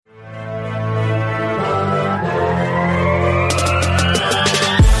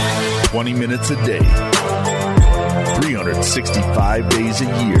20 minutes a day, 365 days a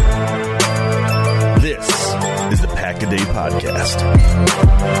year. This is the Pack-A-Day Podcast.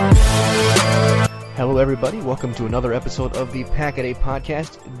 Hello, everybody. Welcome to another episode of the Pack-A-Day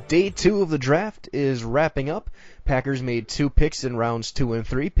Podcast. Day 2 of the draft is wrapping up. Packers made 2 picks in rounds 2 and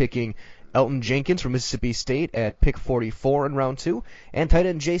 3, picking Elgton Jenkins from Mississippi State at pick 44 in round 2, and tight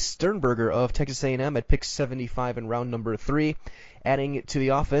end Jace Sternberger of Texas A&M at pick 75 in round number 3, adding to the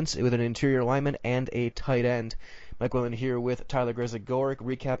offense with an interior lineman and a tight end. Mike Willen here with Tyler Grezagoric,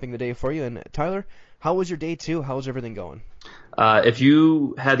 recapping the day for you. And Tyler, how was your day 2? How's everything going? If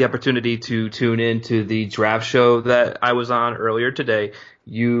you had the opportunity to tune in to the draft show that I was on earlier today,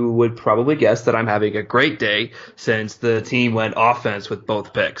 you would probably guess that I'm having a great day since the team went offense with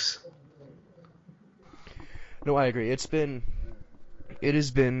both picks. No, I agree. It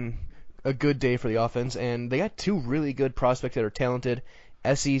has been a good day for the offense, and they got 2 really good prospects that are talented,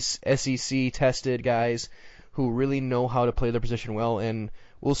 SEC tested guys who really know how to play their position well. And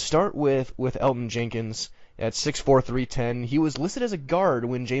we'll start with Elgton Jenkins at 6'4", 310. He was listed as a guard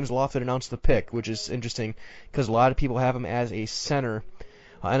when James Lofton announced the pick, which is interesting because a lot of people have him as a center.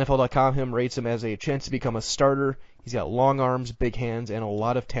 NFL.com rates him as a chance to become a starter. He's got long arms, big hands, and a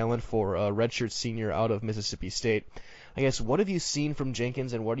lot of talent for a redshirt senior out of Mississippi State. I guess, what have you seen from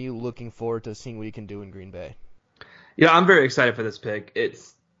Jenkins, and what are you looking forward to seeing what he can do in Green Bay? Yeah, I'm very excited for this pick.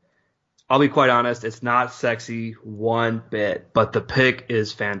 I'll be quite honest, it's not sexy one bit, but the pick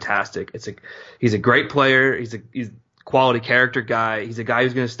is fantastic. He's a great player. He's a quality character guy. He's a guy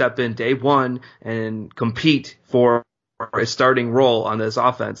who's going to step in day one and compete for a starting role on this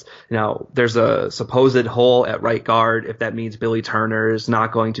offense. Now, there's a supposed hole at right guard if that means Billy Turner is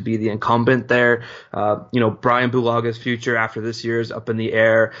not going to be the incumbent there. Brian Bulaga's future after this year is up in the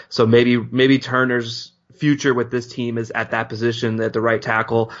air, so maybe Turner's future with this team is at that position at the right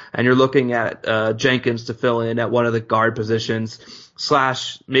tackle, and you're looking at Jenkins to fill in at one of the guard positions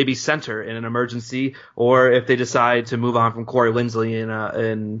 / maybe center in an emergency, or if they decide to move on from Corey Linsley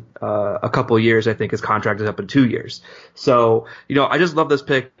in a couple of years. I think his contract is up in 2 years. So, I just love this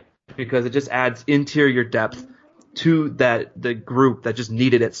pick because it just adds interior depth to the group that just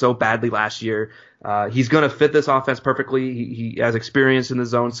needed it so badly last year. He's going to fit this offense perfectly. He has experience in the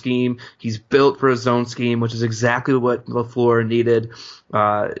zone scheme. He's built for a zone scheme, which is exactly what LaFleur needed.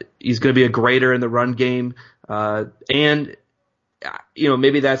 He's going to be a grader in the run game. And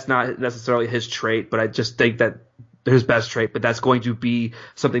maybe that's not necessarily his trait, but I just think that his best trait, but that's going to be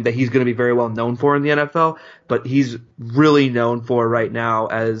something that he's going to be very well known for in the NFL. But he's really known for right now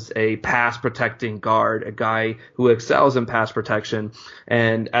as a pass protecting guard, a guy who excels in pass protection.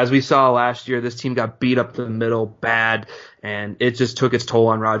 And as we saw last year, this team got beat up the middle bad, and it just took its toll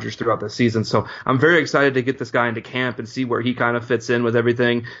on Rodgers throughout the season. So I'm very excited to get this guy into camp and see where he kind of fits in with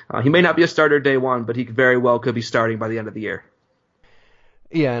everything. He may not be a starter day one, but he very well could be starting by the end of the year.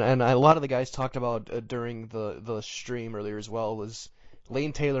 Yeah, and a lot of the guys talked about during the stream earlier as well was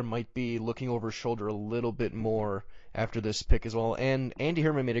Lane Taylor might be looking over his shoulder a little bit more after this pick as well. And Andy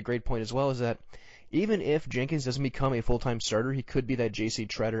Herman made a great point as well, is that even if Jenkins doesn't become a full-time starter, he could be that J.C.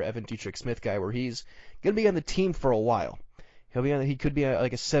 Treader, Evan Dietrich-Smith guy where he's going to be on the team for a while. He could be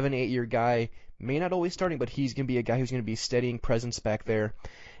like a 7-8 year guy, may not always starting, but he's going to be a guy who's going to be steadying presence back there.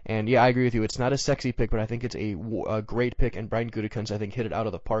 And yeah, I agree with you. It's not a sexy pick, but I think it's a great pick, and Brian Gutekunst, I think, hit it out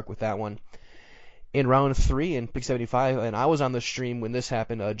of the park with that one. In round 3 in pick 75, and I was on the stream when this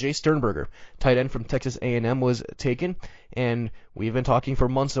happened, Jace Sternberger, tight end from Texas A&M, was taken, and we've been talking for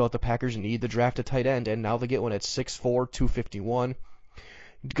months about the Packers need to draft a tight end, and now they get one at 6'4", 251.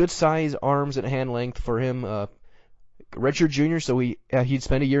 Good size, arms, and hand length for him. Redshirt junior, so he'd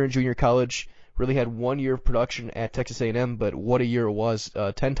spent a year in junior college. Really had 1 year of production at Texas A&M, but what a year it was.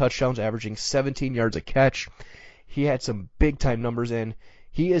 10 touchdowns, averaging 17 yards a catch. He had some big-time numbers, and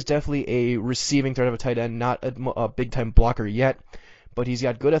he is definitely a receiving threat of a tight end, not a big-time blocker yet, but he's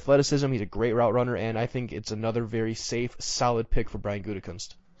got good athleticism. He's a great route runner, and I think it's another very safe, solid pick for Brian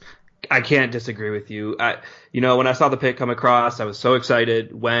Gutekunst. I can't disagree with you. When I saw the pick come across, I was so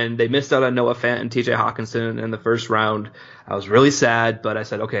excited. When they missed out on Noah Fant and TJ Hawkinson in the first round, I was really sad, but I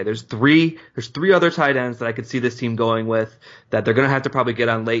said, okay, there's three other tight ends that I could see this team going with that they're going to have to probably get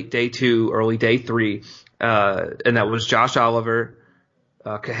on late day 2, early day 3. And that was Josh Oliver,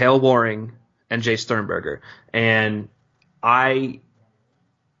 Kahale Warring, and Jace Sternberger. And I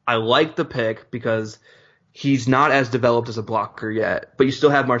like the pick because he's not as developed as a blocker yet, but you still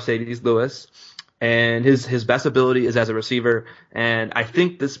have Mercedes Lewis, and his best ability is as a receiver. And I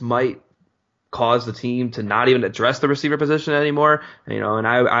think this might cause the team to not even address the receiver position anymore. And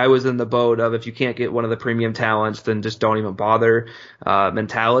I was in the boat of if you can't get one of the premium talents, then just don't even bother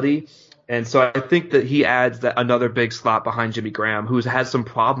mentality. And so I think that he adds that another big slot behind Jimmy Graham, who's had some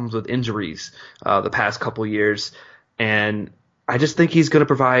problems with injuries the past couple years. And I just think he's going to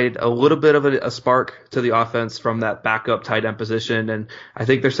provide a little bit of a spark to the offense from that backup tight end position. And I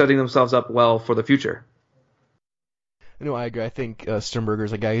think they're setting themselves up well for the future. No, I agree. I think Sternberger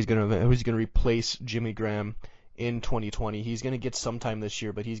is a guy who's going to replace Jimmy Graham in 2020. He's going to get some time this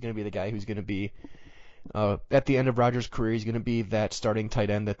year, but he's going to be the guy who's going to be at the end of Rodgers' career. He's going to be that starting tight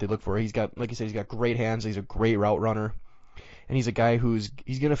end that they look for. He's got, like you said, he's got great hands. He's a great route runner, and he's a guy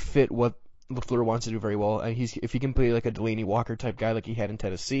he's going to fit what LaFleur wants to do very well. And if he can play like a Delaney Walker type guy like he had in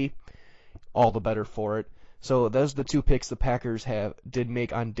Tennessee, all the better for it. So those are the two picks the Packers did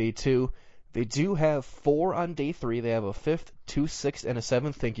make on day 2. They do have 4 on day 3. They have a 5th, 2, 6th, and a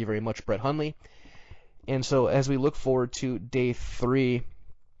 7th. Thank you very much, Brett Hundley. And so as we look forward to day 3,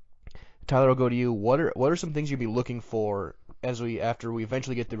 Tyler, I'll go to you. What are some things you'd be looking for after we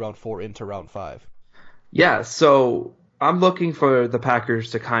eventually get to round 4 into round 5? Yeah, so I'm looking for the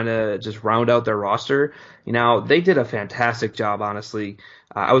Packers to kind of just round out their roster. They did a fantastic job, honestly.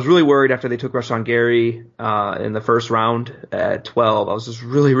 I was really worried after they took Rashawn Gary in the first round at 12. I was just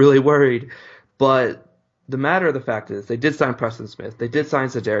really, really worried. But the matter of the fact is they did sign Preston Smith. They did sign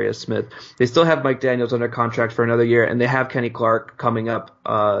Za'Darius Smith. They still have Mike Daniels under contract for another year, and they have Kenny Clark coming up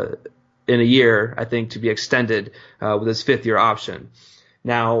in a year, I think, to be extended with his 5th-year option.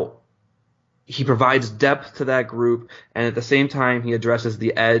 Now, he provides depth to that group, and at the same time, he addresses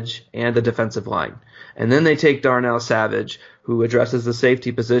the edge and the defensive line. And then they take Darnell Savage, who addresses the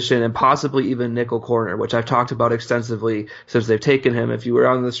safety position and possibly even nickel corner, which I've talked about extensively since they've taken him. If you were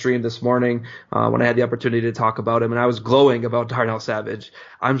on the stream this morning when I had the opportunity to talk about him, and I was glowing about Darnell Savage,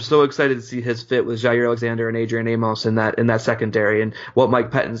 I'm so excited to see his fit with Jair Alexander and Adrian Amos in that secondary and what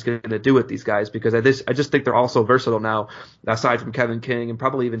Mike Pettine's going to do with these guys, because I just think they're all so versatile now, aside from Kevin King and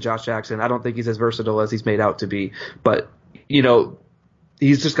probably even Josh Jackson. I don't think he's as versatile as he's made out to be, but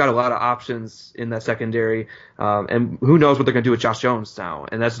he's just got a lot of options in that secondary, and who knows what they're going to do with Josh Jones now.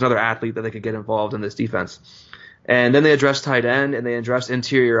 And that's another athlete that they could get involved in this defense. And then they address tight end, and they address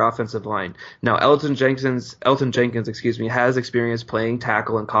interior offensive line. Now, Elgton Jenkins, has experience playing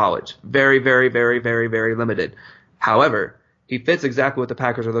tackle in college. Very, very, very, very, very limited. However, he fits exactly what the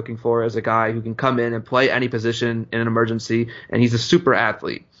Packers are looking for as a guy who can come in and play any position in an emergency, and he's a super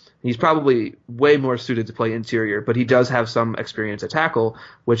athlete. He's probably way more suited to play interior, but he does have some experience at tackle,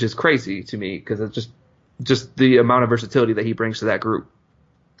 which is crazy to me because it's just the amount of versatility that he brings to that group.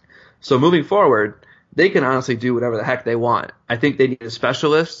 So moving forward, they can honestly do whatever the heck they want. I think they need a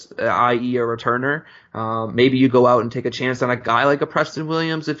specialist, i.e. a returner. Maybe you go out and take a chance on a guy like a Preston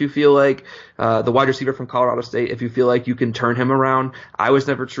Williams if you feel like the wide receiver from Colorado State, if you feel like you can turn him around. I was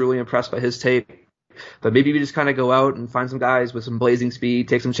never truly impressed by his tape. But maybe we just kind of go out and find some guys with some blazing speed,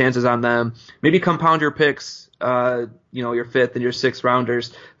 take some chances on them. Maybe compound your picks, your 5th and your 6th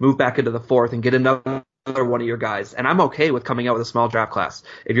rounders, move back into the 4th and get another one of your guys. And I'm okay with coming out with a small draft class.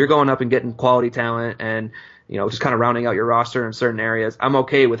 If you're going up and getting quality talent and, just kind of rounding out your roster in certain areas, I'm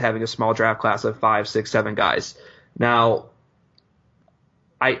okay with having a small draft class of 5, 6, 7 guys. Now,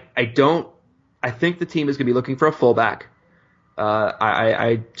 I think the team is going to be looking for a fullback.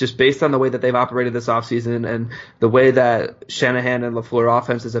 I just based on the way that they've operated this offseason and the way that Shanahan and LaFleur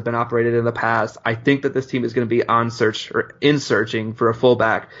offenses have been operated in the past, I think that this team is going to be in searching for a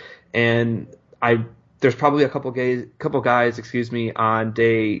fullback. And there's probably a couple guys, on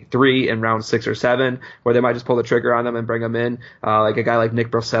day 3 in round 6 or 7 where they might just pull the trigger on them and bring them in, like a guy like Nick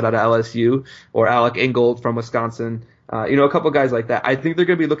Brossette out of LSU or Alec Ingold from Wisconsin. A couple guys like that. I think they're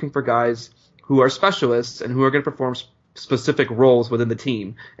going to be looking for guys who are specialists and who are going to perform specific roles within the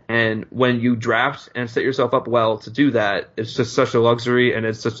team. And when you draft and set yourself up well to do that, it's just such a luxury, and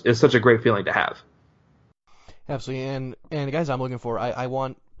it's such a great feeling to have. Absolutely. And the guys I'm looking for, I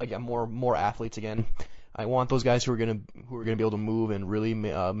want again more athletes again. I want those guys who are gonna be able to move and really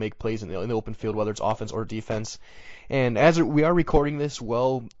make plays in the open field, whether it's offense or defense. And as we are recording this,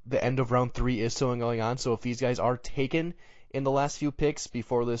 the end of round 3 is still going on. So if these guys are taken in the last few picks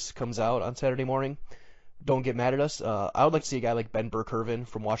before this comes out on Saturday morning, don't get mad at us. I would like to see a guy like Ben Burke-Irvin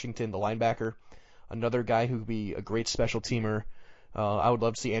from Washington, the linebacker, another guy who would be a great special teamer. I would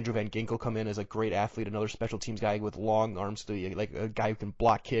love to see Andrew Van Ginkel come in as a great athlete, another special teams guy with long arms, like a guy who can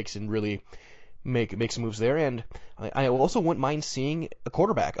block kicks and really make some moves there. And I also wouldn't mind seeing a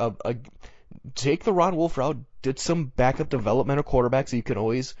quarterback. Take the Ron Wolf route, did some backup developmental quarterbacks so you can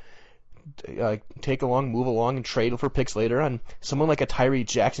always take along, move along, and trade for picks later. And someone like a Tyree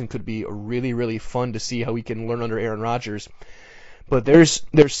Jackson could be really, really fun to see how he can learn under Aaron Rodgers. But there's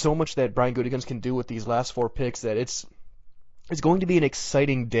so much that Brian Gutekunst can do with these last 4 picks that It's going to be an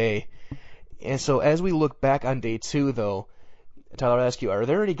exciting day. And so as we look back on day 2, though, Tyler, I'll ask you: are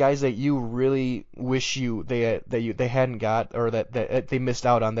there any guys that you really wish they hadn't got, or that they missed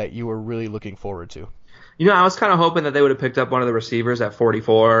out on, that you were really looking forward to? I was kind of hoping that they would have picked up one of the receivers at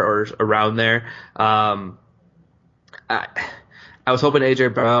 44 or around there. I was hoping A.J.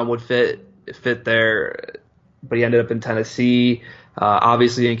 Brown would fit there, but he ended up in Tennessee.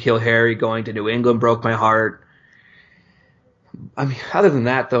 Obviously, N'Keal Harry going to New England broke my heart. I mean, other than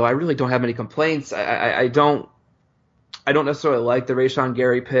that, though, I really don't have any complaints. I don't necessarily like the Rashawn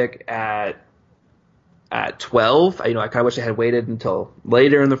Gary pick at 12. I kind of wish they had waited until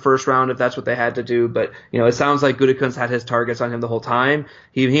later in the first round if that's what they had to do. But, it sounds like Gutekunst had his targets on him the whole time.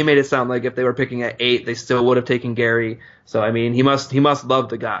 He made it sound like if they were picking at 8, they still would have taken Gary. So, I mean, he must love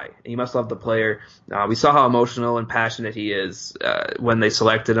the guy. He must love the player. We saw how emotional and passionate he is when they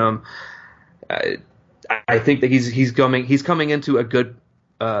selected him. I think that he's coming into a good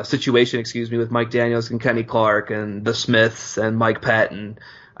situation, with Mike Daniels and Kenny Clark and the Smiths and Mike Patton.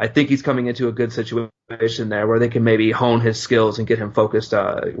 I think he's coming into a good situation there where they can maybe hone his skills and get him focused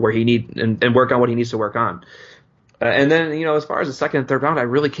where he and work on what he needs to work on. And then, as far as the second and third round, I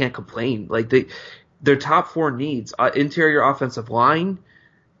really can't complain. Like their top 4 needs, interior offensive line,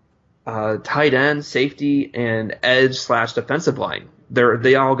 tight end, safety, and edge/defensive line.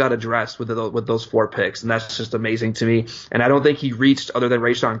 They all got addressed with those 4 picks, and that's just amazing to me. And I don't think he reached other than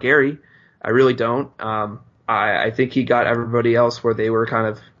Rashawn Gary. I really don't. I think he got everybody else where they were kind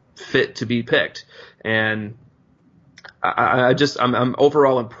of fit to be picked, and I'm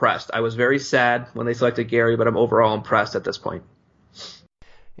overall impressed. I was very sad when they selected Gary, but I'm overall impressed at this point.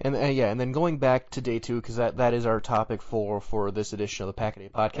 And and then going back to day 2, because that is our topic for this edition of the Pack a Day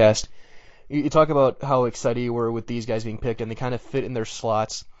podcast. You talk about how excited you were with these guys being picked, and they kind of fit in their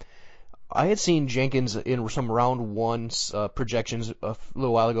slots. I had seen Jenkins in some round 1 projections a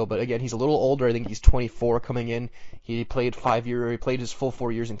little while ago, but again, he's a little older. I think he's 24 coming in. He played his full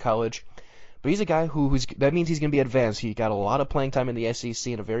 4 years in college. But he's a guy that means he's going to be advanced. He got a lot of playing time in the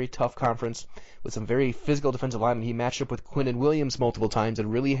SEC in a very tough conference with some very physical defensive linemen. He matched up with Quinnen Williams multiple times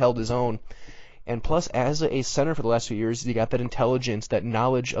and really held his own. And plus, as a center for the last few years, he got that intelligence, that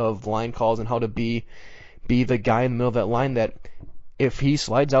knowledge of line calls and how to be the guy in the middle of that line that if he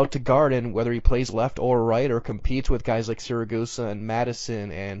slides out to guard, and whether he plays left or right or competes with guys like Siragusa and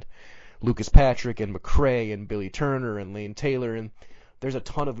Madison and Lucas Patrick and McCray and Billy Turner and Lane Taylor, and there's a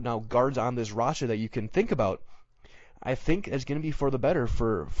ton of now guards on this roster that you can think about. I think it's going to be for the better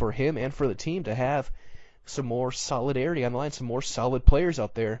for him and for the team to have some more solidarity on the line, some more solid players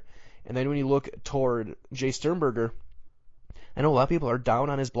out there. And then when you look toward Jace Sternberger, I know a lot of people are down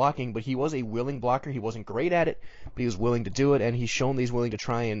on his blocking, but he was a willing blocker. He wasn't great at it, but he was willing to do it, and he's shown that he's willing to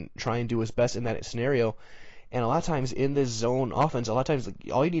try and do his best in that scenario. And a lot of times in this zone offense, all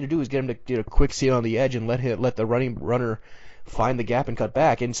you need to do is get him to get a quick seal on the edge and let the runner find the gap and cut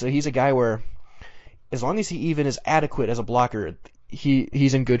back. And so he's a guy where, as long as he even is adequate as a blocker,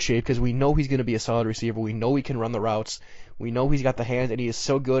 he's in good shape, because we know he's going to be a solid receiver. We know he can run the routes. We know he's got the hands, and he is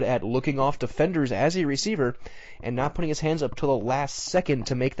so good at looking off defenders as a receiver and not putting his hands up till the last second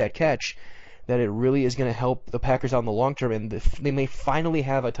to make that catch, that it really is going to help the Packers out in the long term. And they may finally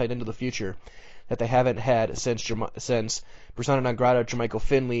have a tight end of the future that they haven't had since Persona non grata Jermichael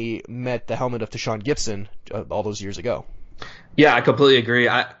Finley met the helmet of Tashawn Gibson all those years ago. Yeah, I completely agree.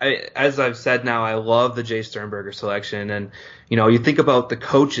 I as I've said now, I love the Jace Sternberger selection. And, you think about the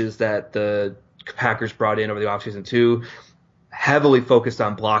coaches that the Packers brought in over the offseason too, heavily focused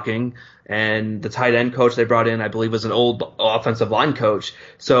on blocking. And the tight end coach they brought in, I believe, was an old offensive line coach.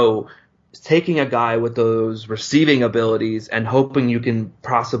 So taking a guy with those receiving abilities and hoping you can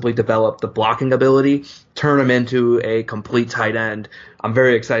possibly develop the blocking ability, turn him into a complete tight end, I'm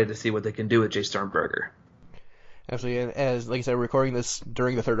very excited to see what they can do with Jace Sternberger. Absolutely, and as like I said, we're recording this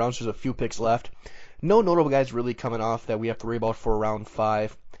during the third round, so there's a few picks left. No notable guys really coming off that we have to worry about for round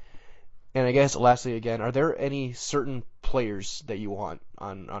 5. And I guess lastly, again, are there any certain players that you want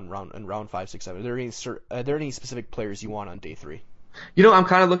on round 5, 6, 7? Are there any specific players you want on day 3? I'm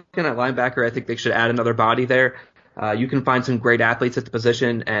kind of looking at linebacker. I think they should add another body there. You can find some great athletes at the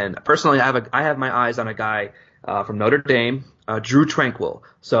position, and personally, I have my eyes on a guy from Notre Dame, Drew Tranquill.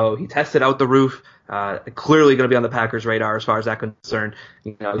 So he tested out the roof. Clearly going to be on the Packers' radar as far as that's concerned.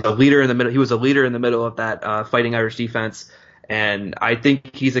 He's a leader in the middle. He was a leader in the middle of that Fighting Irish defense, and I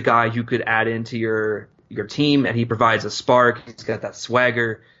think he's a guy you could add into your team, and he provides a spark. He's got that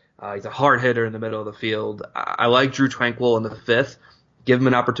swagger. He's a hard hitter in the middle of the field. I like Drew Tranquill in the 5th. Give him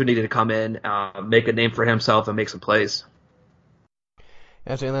an opportunity to come in, make a name for himself, and make some plays.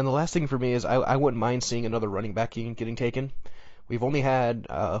 And then the last thing for me is I wouldn't mind seeing another running back getting taken. We've only had,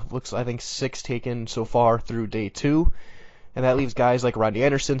 I think 6 taken so far through day 2, and that leaves guys like Rodney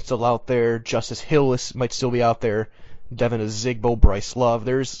Anderson still out there, Justice Hill might still be out there, Devin Azigbo, Bryce Love.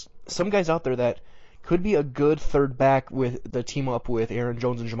 There's some guys out there that could be a good third back with the team up with Aaron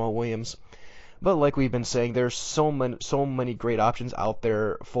Jones and Jamal Williams. But like we've been saying, there's so many great options out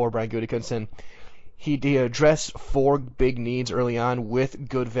there for Brian Gutekunst, and he addressed 4 big needs early on with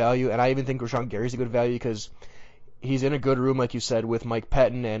good value, and I even think Rashawn Gary's a good value because he's in a good room, like you said, with Mike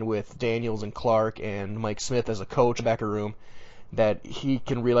Pettin and with Daniels and Clark and Mike Smith as a coach back a room, that he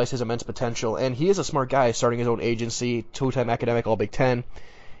can realize his immense potential. And he is a smart guy, starting his own agency, 2-time academic All Big Ten.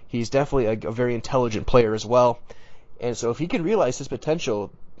 He's definitely a very intelligent player as well. And so if he can realize his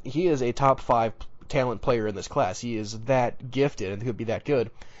potential, he is a top 5 talent player in this class. He is that gifted and could be that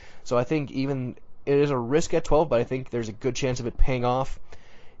good. So I think even it is a risk at 12, but I think there's a good chance of it paying off.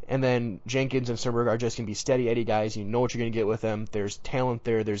 And then Jenkins and Sternberger are just going to be steady Eddie guys. You know what you're going to get with them. There's talent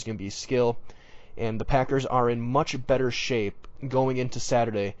there. There's going to be skill. And the Packers are in much better shape going into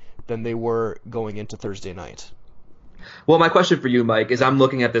Saturday than they were going into Thursday night. Well, my question for you, Mike, is I'm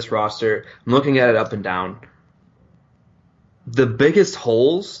looking at this roster. I'm looking at it up and down. The biggest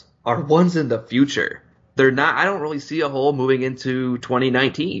holes are ones in the future. They're not. I don't really see a hole moving into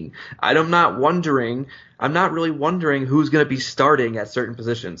 2019. I'm not really wondering who's going to be starting at certain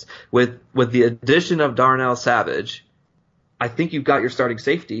positions. With the addition of Darnell Savage, I think you've got your starting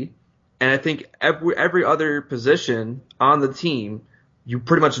safety, and I think every other position on the team, you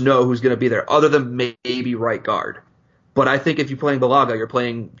pretty much know who's going to be there, other than maybe right guard. But I think if you're playing Balaga, you're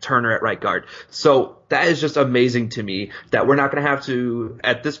playing Turner at right guard. So that is just amazing to me that we're not going to have to,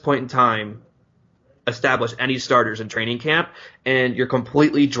 at this point in time, establish any starters in training camp, and you're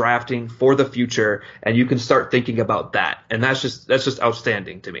completely drafting for the future, and you can start thinking about that. And that's just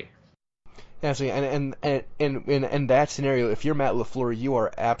outstanding to me. Absolutely, and in that scenario, if you're Matt LaFleur, you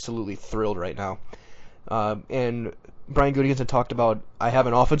are absolutely thrilled right now. And Brian Gutekunst had talked about, I have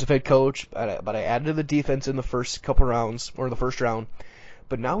an offensive head coach, but I added to the defense in the first couple rounds, or the first round.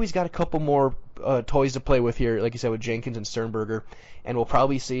 But now he's got a couple more toys to play with here, like you said, with Jenkins and Sternberger. And we'll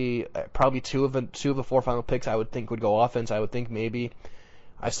probably see two of the 4 final picks I would think would go offense. I would think maybe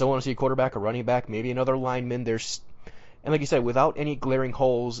I still want to see a quarterback, a running back, maybe another lineman. And like you said, without any glaring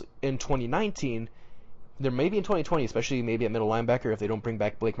holes in 2019, there may be in 2020, especially maybe at middle linebacker if they don't bring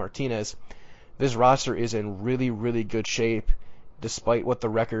back Blake Martinez. This roster is in really, really good shape, despite what the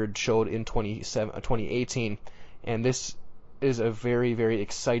record showed in 2018. And this is a very, very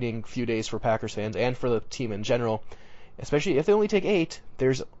exciting few days for Packers fans and for the team in general. Especially if they only take 8,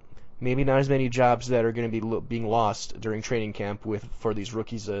 there's maybe not as many jobs that are going to be being lost during training camp for these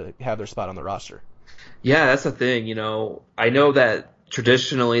rookies to have their spot on the roster. Yeah, that's the thing. I know that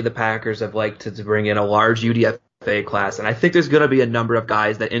traditionally the Packers have liked to bring in a large UDFA class, and I think there's going to be a number of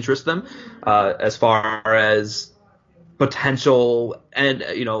guys that interest them as far as potential and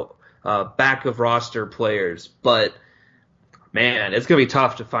back of roster players. But man, it's going to be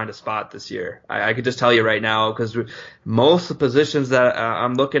tough to find a spot this year. I could just tell you right now, because most of the positions that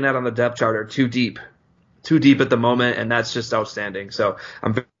I'm looking at on the depth chart are too deep at the moment, and that's just outstanding. So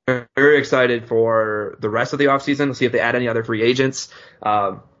I'm very excited for the rest of the offseason. We'll see if they add any other free agents.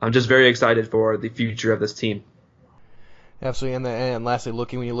 I'm just very excited for the future of this team. Absolutely, and lastly,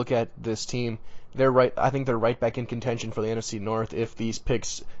 when you look at this team, I think they're right back in contention for the NFC North if these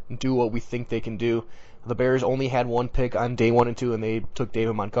picks do what we think they can do. The Bears only had 1 pick on day 1 and 2, and they took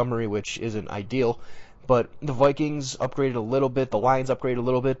David Montgomery, which isn't ideal. But the Vikings upgraded a little bit, the Lions upgraded a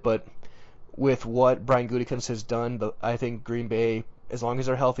little bit, but with what Brian Gutekunst has done, I think Green Bay, as long as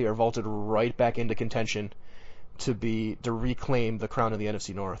they're healthy, are vaulted right back into contention to reclaim the crown of the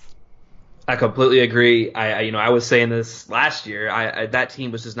NFC North. I completely agree. I was saying this last year. That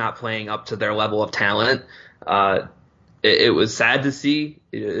team was just not playing up to their level of talent. It was sad to see.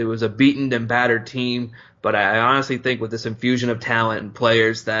 It was a beaten and battered team, but I honestly think with this infusion of talent and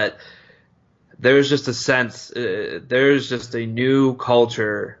players that there's just a sense, there's just a new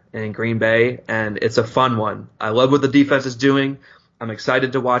culture in Green Bay, and it's a fun one. I love what the defense is doing. I'm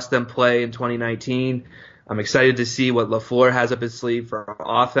excited to watch them play in 2019. I'm excited to see what LaFleur has up his sleeve for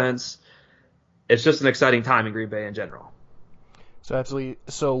offense. It's just an exciting time in Green Bay in general. So absolutely.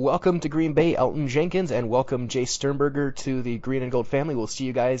 So welcome to Green Bay, Elgton Jenkins, and welcome Jace Sternberger to the Green and Gold family. We'll see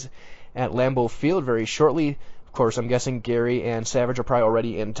you guys at Lambeau Field very shortly. Of course, I'm guessing Gary and Savage are probably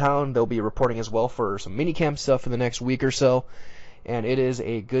already in town. They'll be reporting as well for some minicamp stuff in the next week or so. And it is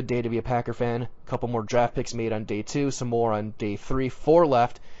a good day to be a Packer fan. A couple more draft picks made on day 2, some more on day 3, 4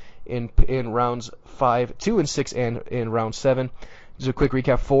 left in rounds 5, 2, and 6, and in round 7. Just a quick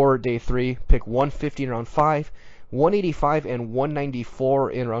recap for day 3. Pick 150 in round 5, 185 and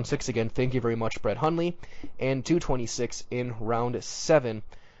 194 in round 6. Again, thank you very much, Brett Hundley. And 226 in round 7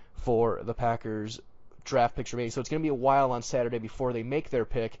 for the Packers draft picks remaining. So it's going to be a while on Saturday before they make their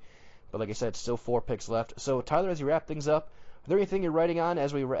pick. But like I said, still 4 picks left. So Tyler, as you wrap things up, is there anything you're writing on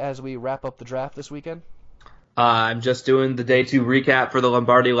as we wrap up the draft this weekend? I'm just doing the day 2 recap for the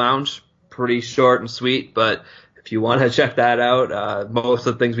Lombardi Lounge. Pretty short and sweet, but if you want to check that out, most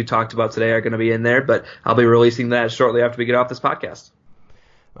of the things we talked about today are going to be in there, but I'll be releasing that shortly after we get off this podcast.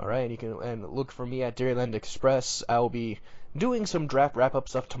 All right, and you can look for me at Dairyland Express. I'll be doing some draft wrap-up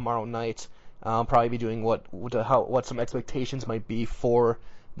stuff tomorrow night. I'll probably be doing what some expectations might be for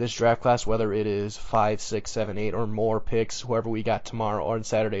this draft class, whether it is 5, 6, 7, 8, or more picks, whoever we got tomorrow or on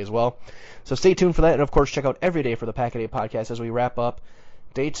Saturday as well. So stay tuned for that, and of course check out every day for the Pack a Day podcast as we wrap up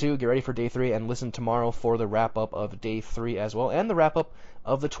day 2, get ready for day 3, and listen tomorrow for the wrap-up of day 3 as well, and the wrap-up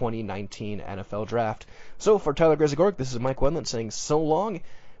of the 2019 NFL Draft. So for Tyler Grisagork, this is Mike Wendland saying so long.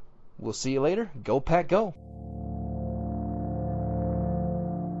 We'll see you later. Go Pack, go!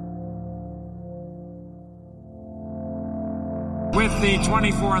 With the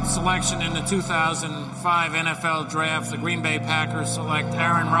 24th selection in the 2005 NFL Draft, the Green Bay Packers select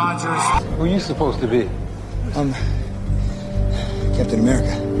Aaron Rodgers. Who are you supposed to be? Captain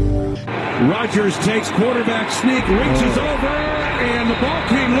America. Rodgers takes quarterback sneak, reaches over, and the ball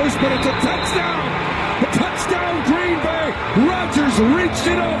came loose, but it's a touchdown! A touchdown, Green Bay! Rodgers reached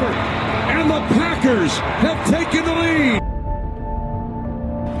it over, and the Packers have taken the lead.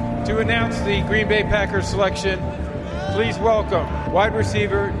 To announce the Green Bay Packers selection, please welcome wide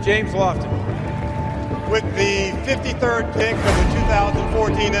receiver James Lofton. With the 53rd pick of the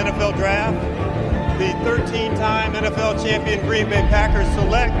 2014 NFL Draft, the 13-time NFL champion Green Bay Packers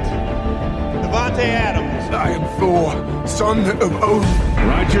select Devontae Adams. I am Thor, son of Odin.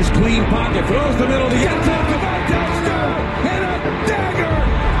 Rodgers clean pocket, throws the middle of the end zone, Devontae touchdown, and a dagger!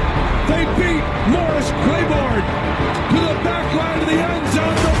 They beat Morris Claiborne to the back line of the end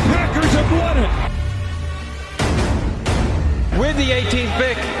zone. The Packers have won it. With the 18th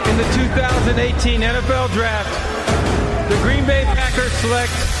pick in the 2018 NFL Draft, the Green Bay Packers select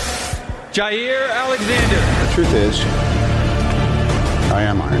Jair Alexander. The truth is, I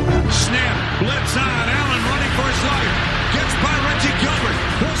am Iron Man. Snap, blitz on, Allen running for his life. Gets by Reggie Gilbert,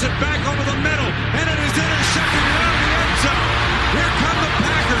 pulls it back over the middle, and it is intercepted around the end zone. Here come the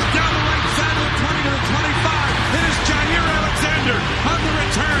Packers down the right side of the 20 to the 25. It is Jair Alexander on the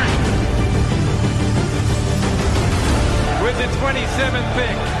return. With the 27th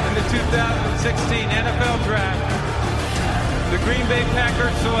pick in the 2016 NFL Draft, the Green Bay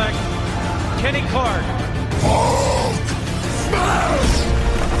Packers select Kenny Clark.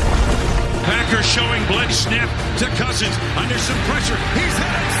 Packers showing blitz snap to Cousins under some pressure. He's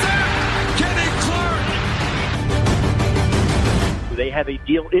had it sacked. Kenny Clark. They have a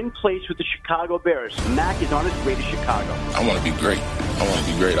deal in place with the Chicago Bears. Mac is on his way to Chicago. I want to be great. I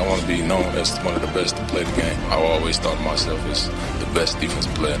want to be known as one of the best to play the game. I always thought of myself as the best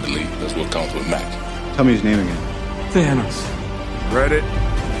defensive player in the league. That's what comes with Mac. Tell me his name again. Thanos. Read it.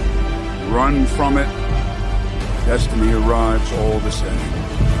 Run from it. Destiny arrives all the same.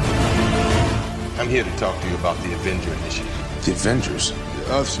 I'm here to talk to you about the Avenger Initiative. The Avengers?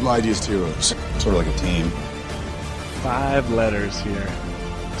 The Earth's mightiest heroes. Sort of like a team. 5 letters here,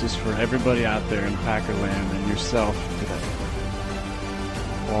 just for everybody out there in Packerland and yourself today.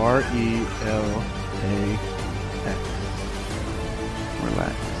 RELAX.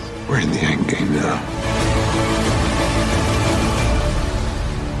 Relax. We're in the end game now.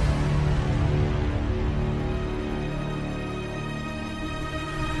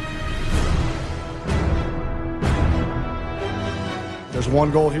 There's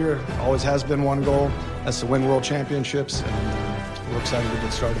one goal here, always has been one goal. That's to win world championships, and we're excited to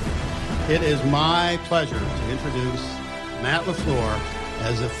get started. It is my pleasure to introduce Matt LaFleur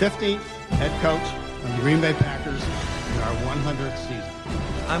as the 15th head coach of the Green Bay Packers in our 100th season.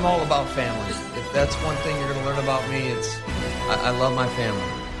 I'm all about family. If that's one thing you're going to learn about me, it's I love my family.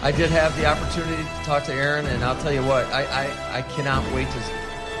 I did have the opportunity to talk to Aaron, and I'll tell you what, I cannot wait to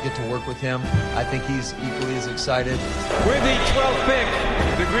get to work with him. I think he's equally as excited. With the 12th pick,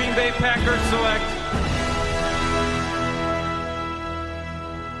 the Green Bay Packers select